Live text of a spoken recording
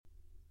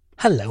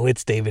Hello,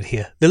 it's David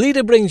here. The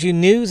Leader brings you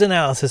news,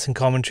 analysis and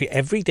commentary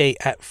every day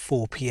at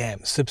 4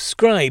 p.m.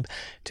 Subscribe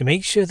to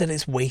make sure that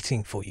it's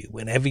waiting for you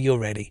whenever you're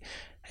ready.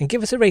 And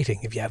give us a rating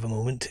if you have a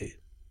moment to.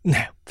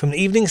 Now, from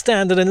the Evening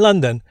Standard in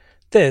London,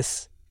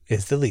 this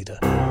is The Leader.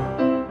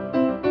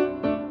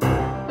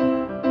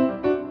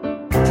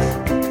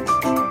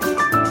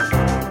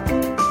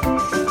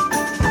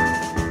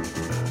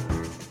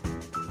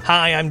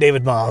 Hi, I'm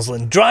David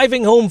Marsland.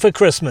 Driving home for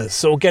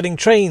Christmas, or getting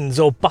trains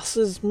or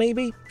buses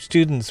maybe?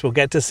 Students will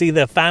get to see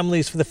their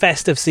families for the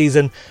festive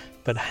season,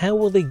 but how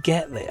will they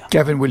get there?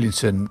 Gavin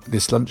Williamson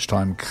this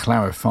lunchtime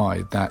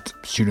clarified that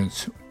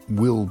students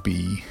will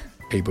be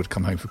able to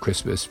come home for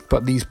Christmas,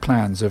 but these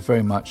plans are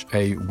very much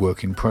a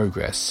work in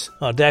progress.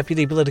 Our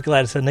Deputy Political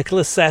Editor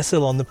Nicholas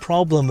Cecil on the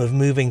problem of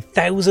moving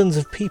thousands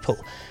of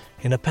people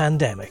in a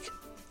pandemic.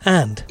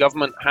 And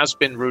government has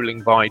been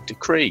ruling by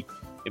decree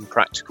in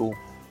practical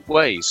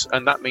ways,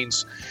 and that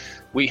means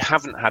we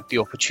haven't had the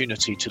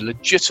opportunity to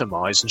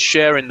legitimise and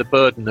share in the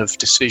burden of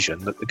decision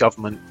that the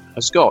government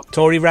has got.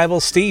 Tory rebel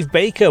Steve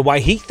Baker, why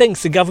he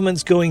thinks the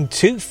government's going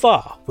too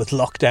far with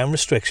lockdown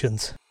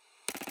restrictions.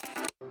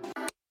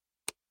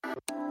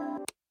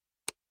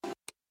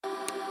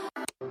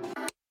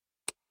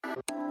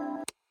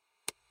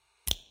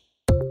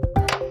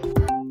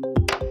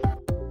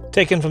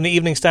 Taken from the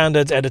Evening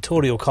Standard's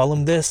editorial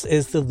column, this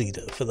is The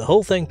Leader. For the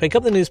whole thing, pick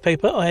up the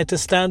newspaper or head to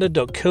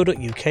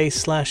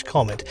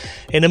standard.co.uk/comment.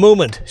 In a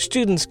moment,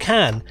 students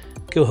can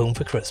go home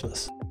for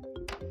Christmas.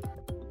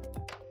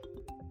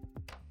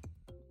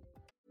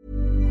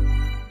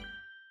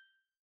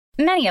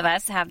 Many of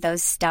us have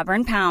those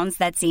stubborn pounds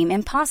that seem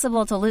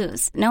impossible to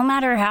lose, no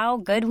matter how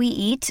good we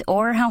eat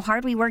or how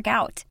hard we work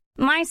out.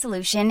 My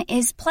solution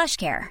is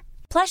PlushCare.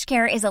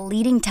 PlushCare is a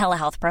leading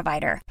telehealth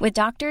provider with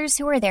doctors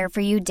who are there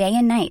for you day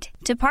and night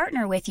to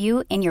partner with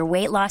you in your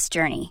weight loss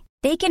journey.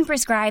 They can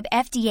prescribe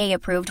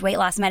FDA-approved weight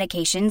loss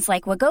medications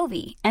like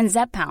Wegovy and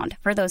Zepbound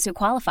for those who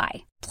qualify.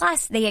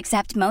 Plus, they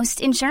accept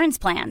most insurance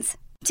plans.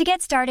 To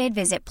get started,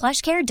 visit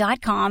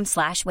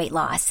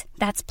plushcare.com/weightloss.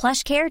 That's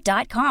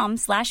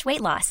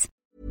plushcare.com/weightloss.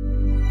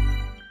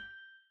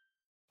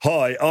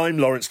 Hi, I'm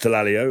Lawrence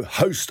Dallaglio,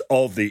 host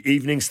of the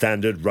Evening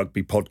Standard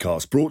Rugby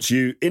Podcast, brought to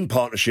you in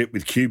partnership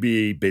with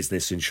QBE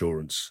Business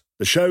Insurance.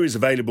 The show is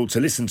available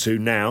to listen to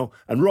now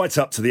and right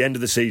up to the end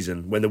of the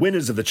season, when the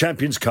winners of the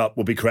Champions Cup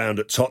will be crowned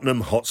at Tottenham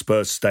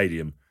Hotspur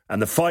Stadium,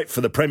 and the fight for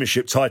the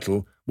Premiership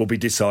title will be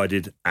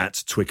decided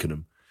at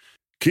Twickenham.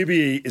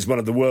 QBE is one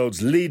of the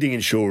world's leading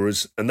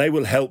insurers, and they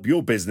will help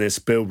your business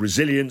build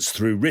resilience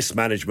through risk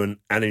management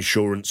and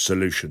insurance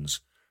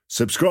solutions.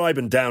 Subscribe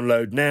and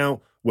download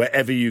now,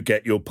 wherever you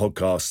get your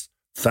podcasts.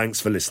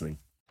 Thanks for listening.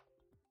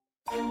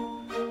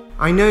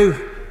 I know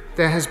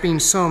there has been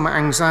some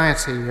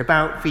anxiety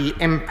about the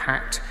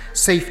impact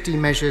safety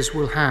measures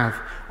will have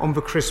on the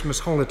Christmas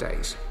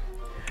holidays.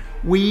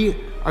 We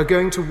are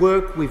going to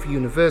work with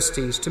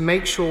universities to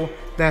make sure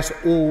that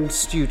all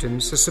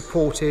students are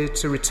supported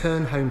to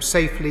return home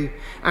safely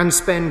and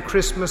spend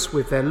Christmas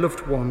with their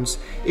loved ones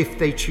if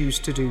they choose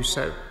to do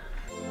so.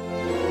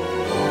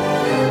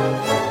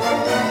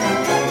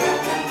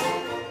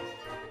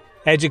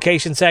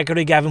 Education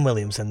Secretary Gavin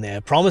Williamson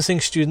there, promising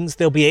students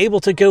they'll be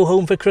able to go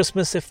home for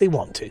Christmas if they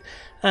want to,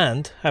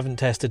 and haven't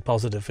tested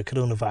positive for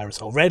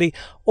coronavirus already,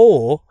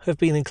 or have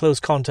been in close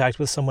contact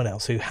with someone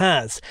else who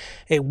has.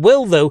 It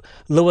will, though,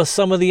 lower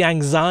some of the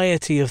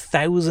anxiety of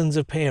thousands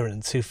of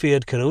parents who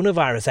feared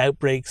coronavirus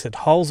outbreaks at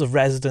halls of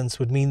residence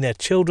would mean their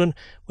children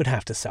would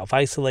have to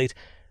self-isolate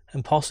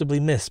and possibly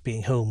miss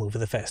being home over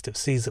the festive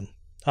season.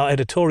 Our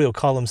editorial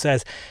column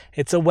says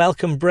it's a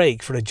welcome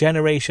break for a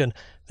generation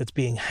that's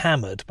being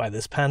hammered by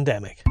this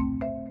pandemic.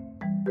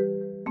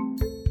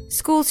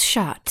 Schools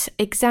shut,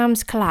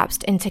 exams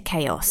collapsed into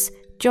chaos,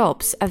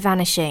 jobs are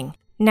vanishing.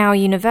 Now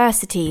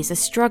universities are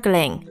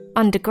struggling,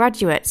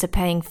 undergraduates are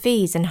paying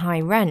fees and high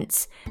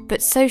rents,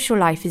 but social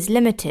life is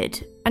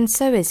limited, and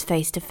so is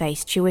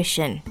face-to-face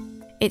tuition.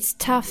 It's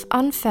tough,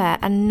 unfair,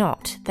 and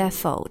not their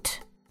fault.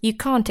 You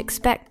can't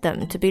expect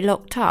them to be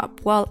locked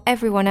up while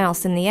everyone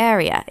else in the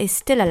area is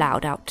still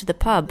allowed out to the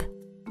pub.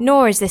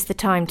 Nor is this the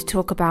time to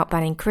talk about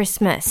banning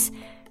Christmas,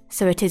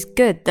 so it is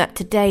good that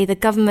today the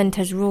government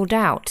has ruled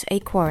out a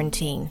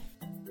quarantine.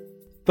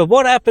 But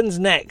what happens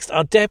next?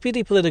 Our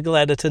Deputy Political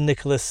Editor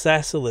Nicholas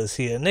Cecil is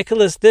here.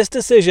 Nicholas, this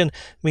decision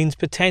means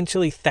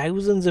potentially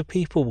thousands of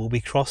people will be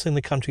crossing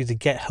the country to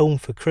get home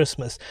for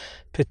Christmas,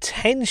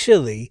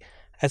 potentially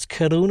as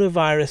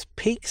coronavirus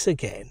peaks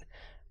again.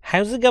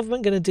 How's the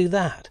government going to do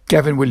that?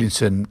 Gavin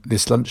Williamson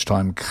this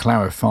lunchtime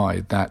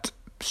clarified that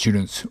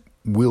students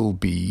will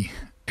be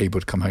able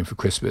to come home for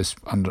Christmas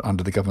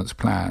under the government's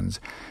plans,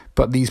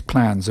 but these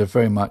plans are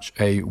very much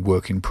a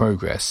work in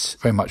progress.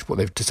 Very much what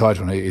they've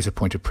decided on is a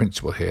point of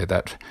principle here,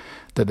 that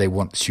they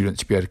want students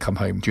to be able to come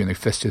home during the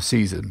festive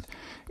season.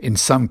 In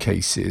some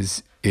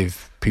cases,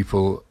 if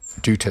people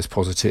do test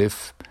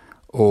positive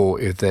or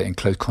if they're in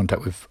close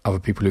contact with other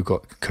people who've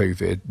got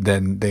COVID,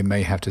 then they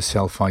may have to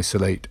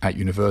self-isolate at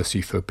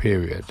university for a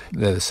period.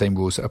 They're the same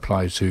rules that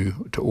apply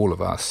to all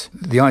of us.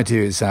 The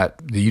idea is that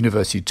the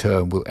university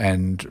term will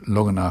end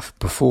long enough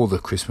before the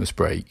Christmas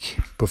break,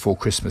 before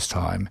Christmas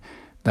time,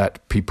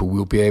 that people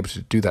will be able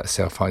to do that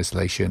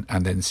self-isolation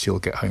and then still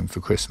get home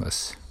for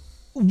Christmas.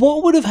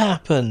 What would have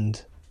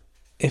happened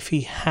if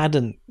he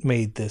hadn't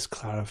made this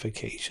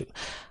clarification?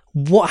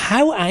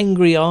 How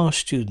angry are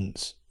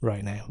students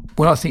right now?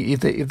 Well, I think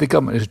if the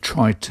government had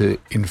tried to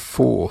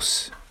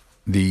enforce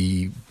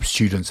the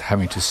students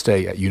having to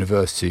stay at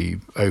university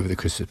over the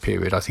Christmas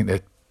period, I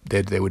think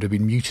there would have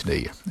been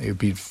mutiny. It would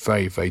be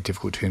very, very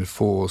difficult to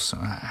enforce.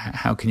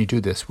 How can you do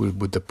this?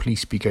 Would the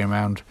police be going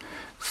around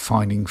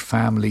finding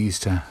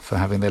families for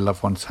having their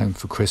loved ones home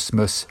for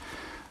Christmas?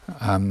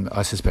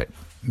 I suspect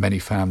many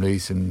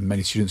families and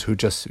many students who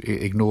just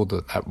ignore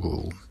that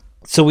rule.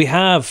 So we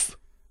have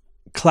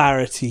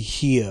clarity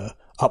here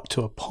up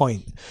to a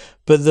point,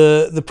 but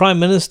the Prime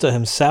Minister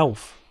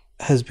himself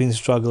has been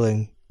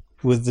struggling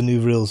with the new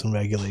rules and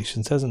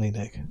regulations, hasn't he,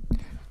 Nick?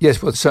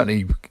 Yes, well,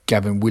 certainly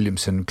Gavin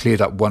Williamson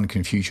cleared up one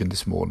confusion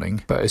this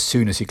morning, but as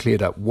soon as he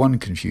cleared up one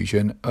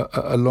confusion,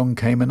 along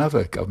came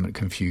another government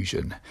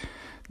confusion.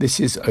 This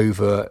is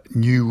over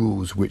new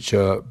rules which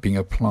are being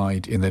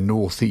applied in the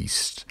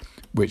northeast,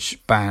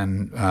 which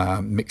ban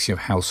mixing of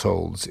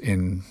households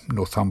in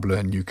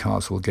Northumberland,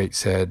 Newcastle,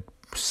 Gateshead,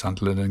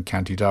 Sunderland and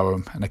County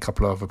Durham and a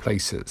couple of other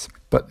places.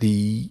 But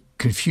the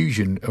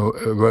confusion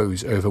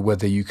arose over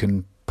whether you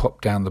can pop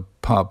down the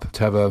pub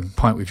to have a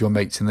pint with your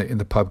mates in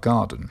the pub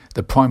garden.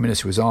 The Prime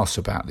Minister was asked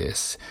about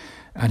this,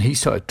 and he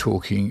started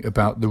talking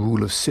about the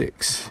rule of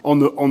six. On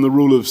the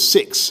rule of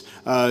six,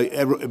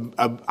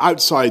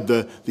 outside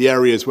the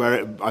areas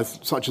where,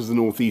 such as the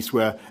northeast,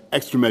 where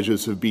extra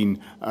measures have been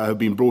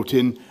brought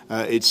in,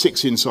 it's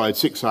 6 inside,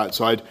 6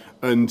 outside,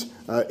 and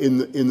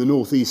in the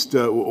northeast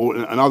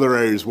and other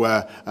areas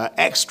where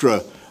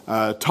extra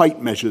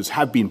tight measures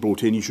have been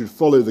brought in, you should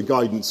follow the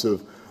guidance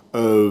of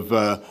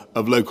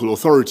local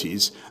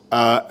authorities,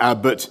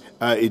 but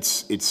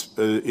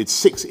it's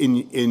 6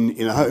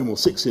 in a home or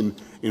 6 in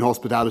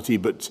hospitality,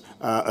 but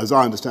as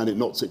I understand it,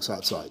 not 6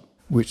 outside.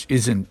 Which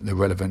isn't the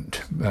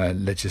relevant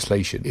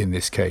legislation in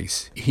this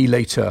case. He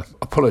later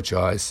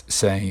apologised,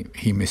 saying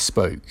he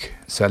misspoke.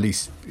 So at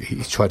least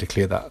he tried to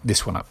clear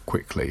this one up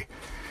quickly.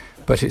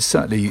 But it's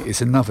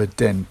another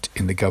dent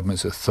in the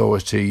government's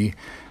authority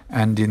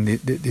and in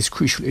this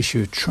crucial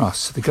issue of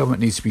trust. The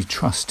government needs to be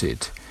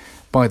trusted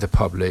by the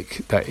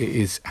public that it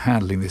is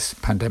handling this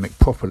pandemic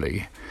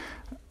properly,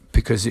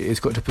 because it's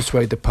got to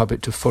persuade the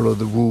public to follow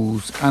the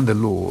rules and the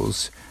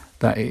laws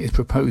that it is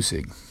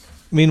proposing.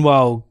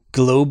 Meanwhile,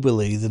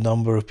 globally, the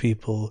number of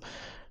people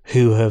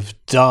who have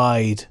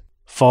died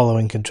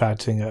following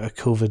contracting a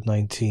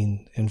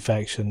COVID-19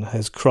 infection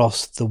has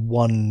crossed the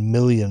 1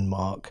 million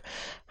mark.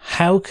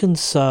 How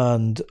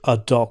concerned are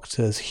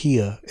doctors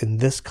here in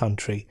this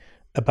country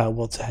about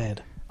what's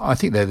ahead? I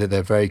think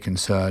they're very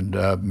concerned.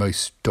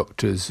 Most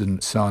doctors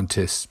and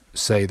scientists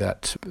say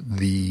that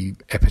the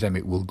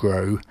epidemic will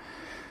grow.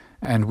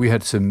 And we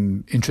had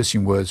some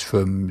interesting words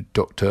from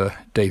Dr.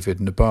 David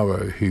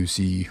Nabarro, who's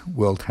the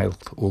World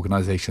Health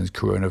Organization's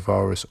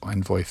coronavirus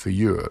envoy for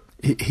Europe.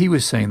 He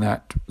was saying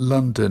that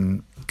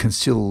London can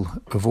still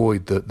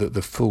avoid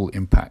the full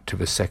impact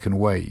of a second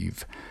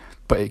wave,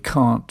 but it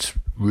can't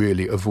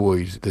really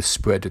avoid the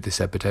spread of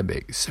this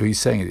epidemic. So he's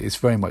saying it's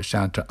very much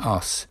down to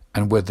us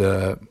and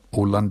whether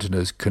all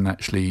Londoners can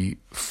actually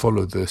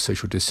follow the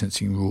social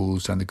distancing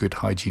rules and the good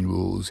hygiene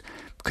rules,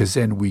 because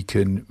then we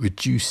can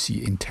reduce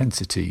the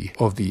intensity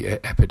of the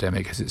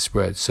epidemic as it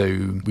spreads, so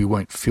we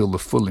won't feel the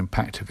full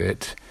impact of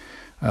it.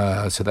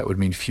 So that would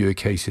mean fewer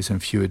cases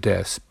and fewer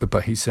deaths.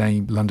 But he's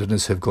saying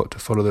Londoners have got to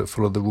follow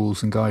the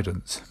rules and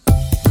guidance.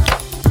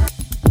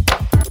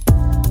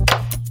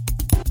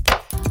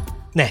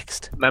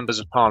 Next, members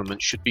of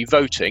Parliament should be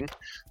voting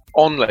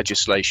on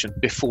legislation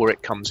before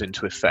it comes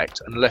into effect,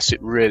 unless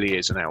it really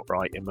is an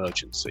outright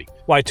emergency.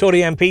 Why Tory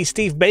MP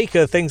Steve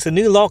Baker thinks the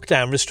new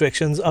lockdown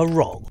restrictions are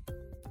wrong.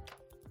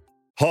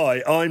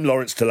 Hi, I'm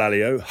Lawrence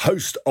Dallaglio,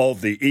 host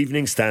of the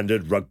Evening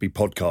Standard Rugby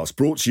Podcast,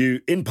 brought to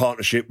you in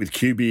partnership with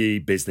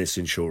QBE Business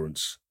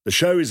Insurance. The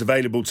show is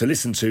available to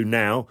listen to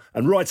now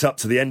and right up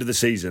to the end of the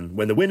season,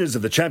 when the winners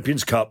of the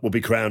Champions Cup will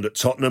be crowned at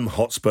Tottenham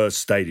Hotspur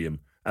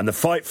Stadium, and the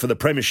fight for the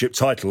Premiership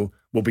title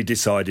will be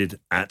decided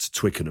at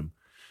Twickenham.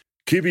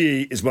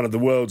 QBE is one of the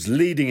world's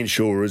leading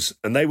insurers,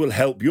 and they will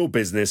help your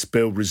business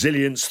build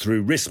resilience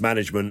through risk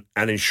management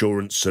and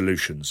insurance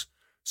solutions.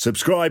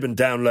 Subscribe and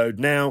download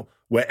now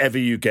wherever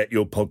you get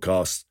your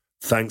podcasts.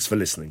 Thanks for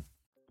listening.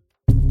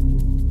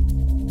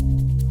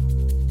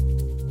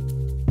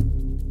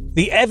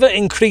 The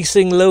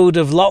ever-increasing load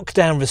of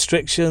lockdown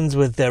restrictions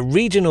with their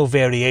regional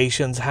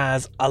variations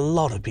has a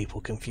lot of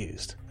people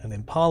confused. And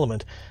in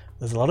Parliament,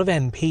 there's a lot of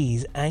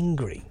MPs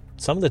angry.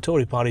 some of the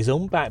Tory party's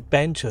own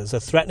backbenchers are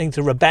threatening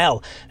to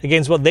rebel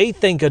against what they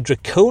think are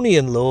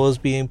draconian laws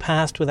being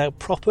passed without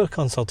proper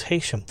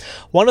consultation.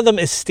 One of them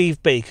is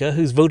Steve Baker,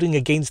 who's voting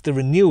against the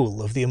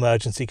renewal of the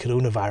emergency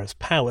coronavirus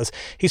powers.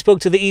 He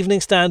spoke to the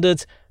Evening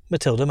Standard's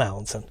Matilda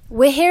Mallinson.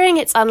 We're hearing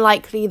it's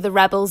unlikely the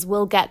rebels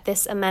will get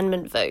this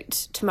amendment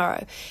vote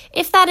tomorrow.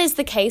 If that is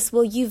the case,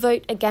 will you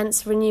vote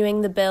against renewing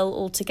the bill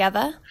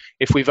altogether?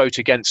 If we vote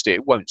against it,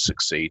 it won't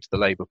succeed. The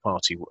Labour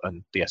Party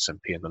and the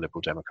SNP and the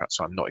Liberal Democrats,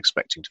 so I'm not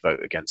expecting to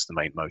vote against the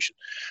main motion.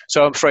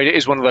 So I'm afraid it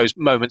is one of those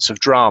moments of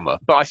drama,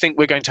 but I think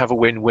we're going to have a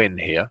win-win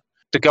here.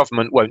 The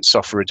government won't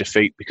suffer a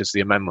defeat because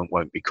the amendment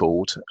won't be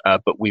called,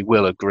 but we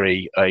will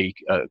agree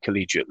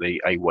collegiately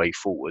a way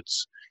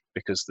forwards.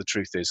 Because the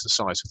truth is the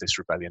size of this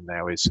rebellion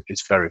now is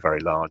very,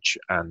 very large,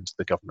 and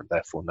the government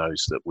therefore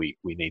knows that we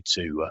need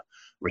to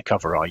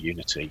recover our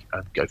unity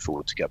and go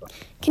forward together.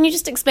 Can you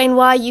just explain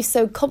why you're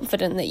so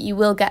confident that you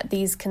will get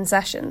these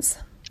concessions?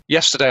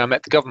 Yesterday I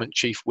met the government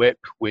chief whip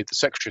with the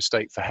Secretary of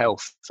State for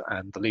Health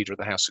and the Leader of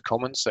the House of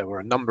Commons. There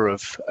were a number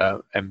of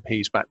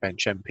MPs,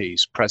 backbench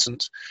MPs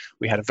present.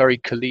 We had a very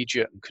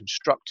collegiate and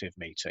constructive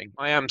meeting.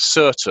 I am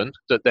certain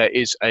that there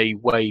is a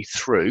way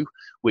through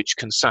which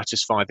can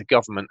satisfy the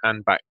government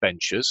and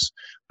backbenchers,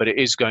 but it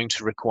is going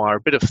to require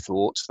a bit of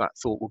thought. That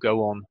thought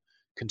will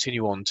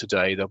continue on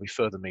today. There'll be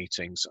further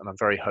meetings, and I'm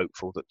very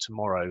hopeful that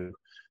tomorrow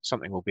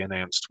something will be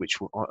announced which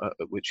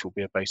will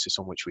be a basis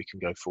on which we can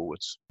go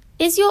forwards.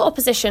 Is your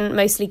opposition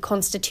mostly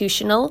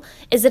constitutional?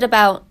 Is it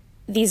about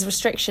these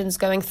restrictions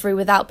going through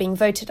without being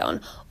voted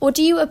on? Or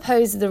do you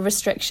oppose the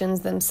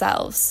restrictions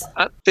themselves?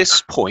 At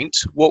this point,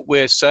 what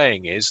we're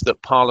saying is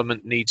that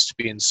Parliament needs to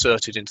be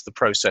inserted into the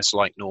process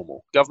like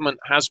normal. Government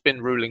has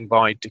been ruling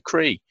by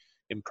decree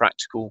in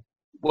practical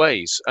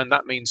ways, and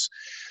that means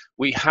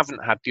we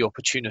haven't had the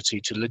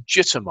opportunity to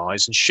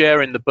legitimise and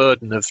share in the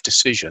burden of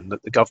decision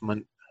that the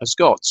government has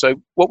got.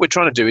 So what we're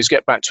trying to do is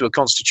get back to a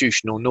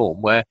constitutional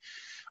norm where,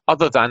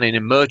 other than in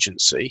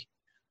emergency,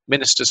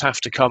 ministers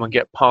have to come and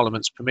get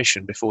Parliament's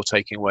permission before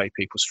taking away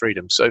people's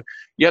freedom. So,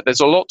 yeah,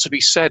 there's a lot to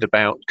be said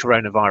about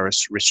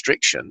coronavirus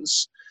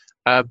restrictions,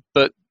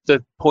 but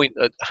the point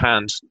at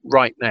hand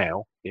right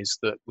now is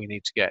that we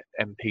need to get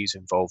MPs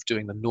involved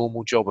doing the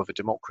normal job of a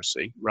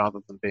democracy rather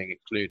than being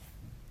excluded.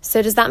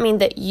 So does that mean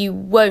that you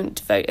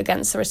won't vote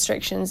against the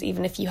restrictions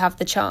even if you have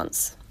the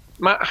chance?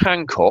 Matt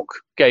Hancock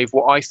gave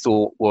what I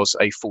thought was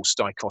a false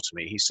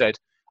dichotomy. He said,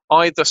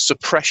 either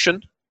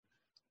suppression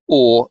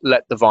or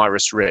let the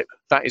virus rip.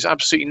 That is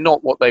absolutely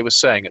not what they were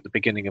saying at the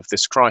beginning of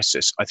this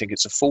crisis. I think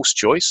it's a false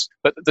choice.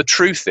 But the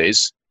truth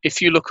is,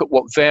 if you look at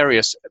what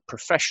various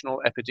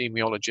professional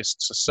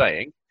epidemiologists are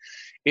saying,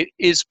 it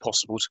is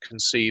possible to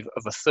conceive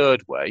of a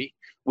third way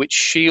which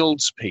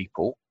shields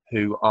people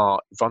who are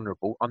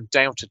vulnerable,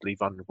 undoubtedly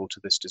vulnerable to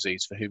this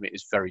disease, for whom it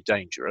is very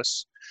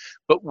dangerous,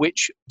 but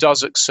which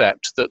does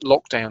accept that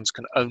lockdowns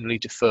can only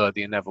defer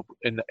the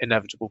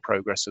inevitable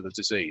progress of the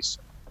disease.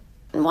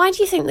 Why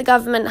do you think the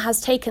government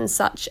has taken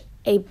such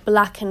a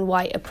black and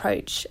white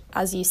approach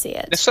as you see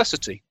it?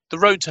 Necessity. The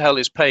road to hell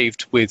is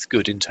paved with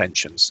good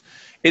intentions.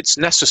 It's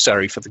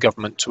necessary for the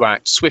government to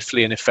act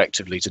swiftly and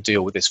effectively to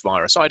deal with this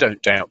virus. I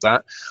don't doubt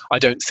that. I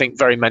don't think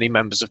very many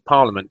members of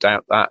Parliament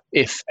doubt that,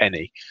 if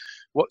any.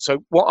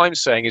 So what I'm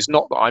saying is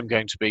not that I'm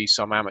going to be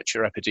some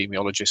amateur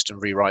epidemiologist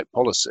and rewrite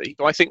policy.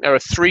 I think there are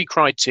three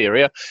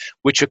criteria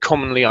which are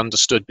commonly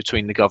understood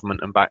between the government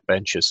and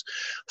backbenchers.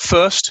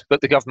 First, that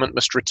the government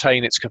must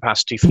retain its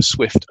capacity for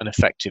swift and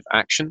effective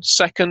action.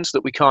 Second,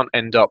 that we can't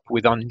end up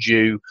with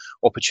undue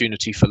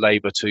opportunity for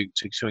Labour to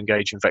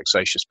engage in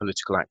vexatious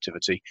political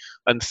activity.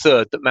 And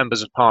third, that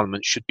members of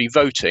Parliament should be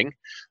voting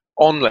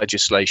on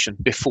legislation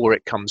before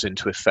it comes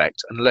into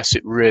effect, unless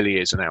it really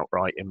is an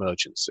outright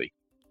emergency.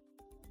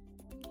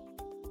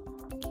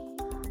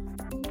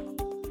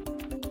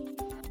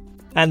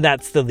 And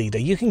that's The Leader.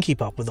 You can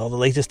keep up with all the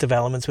latest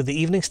developments with the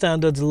Evening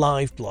Standard's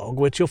live blog,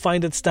 which you'll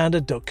find at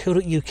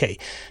standard.co.uk.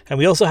 And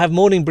we also have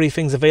morning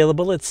briefings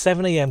available at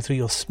 7 a.m. through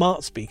your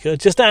smart speaker.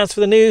 Just ask for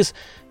the news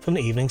from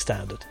the Evening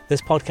Standard.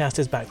 This podcast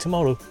is back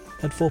tomorrow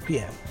at 4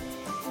 p.m.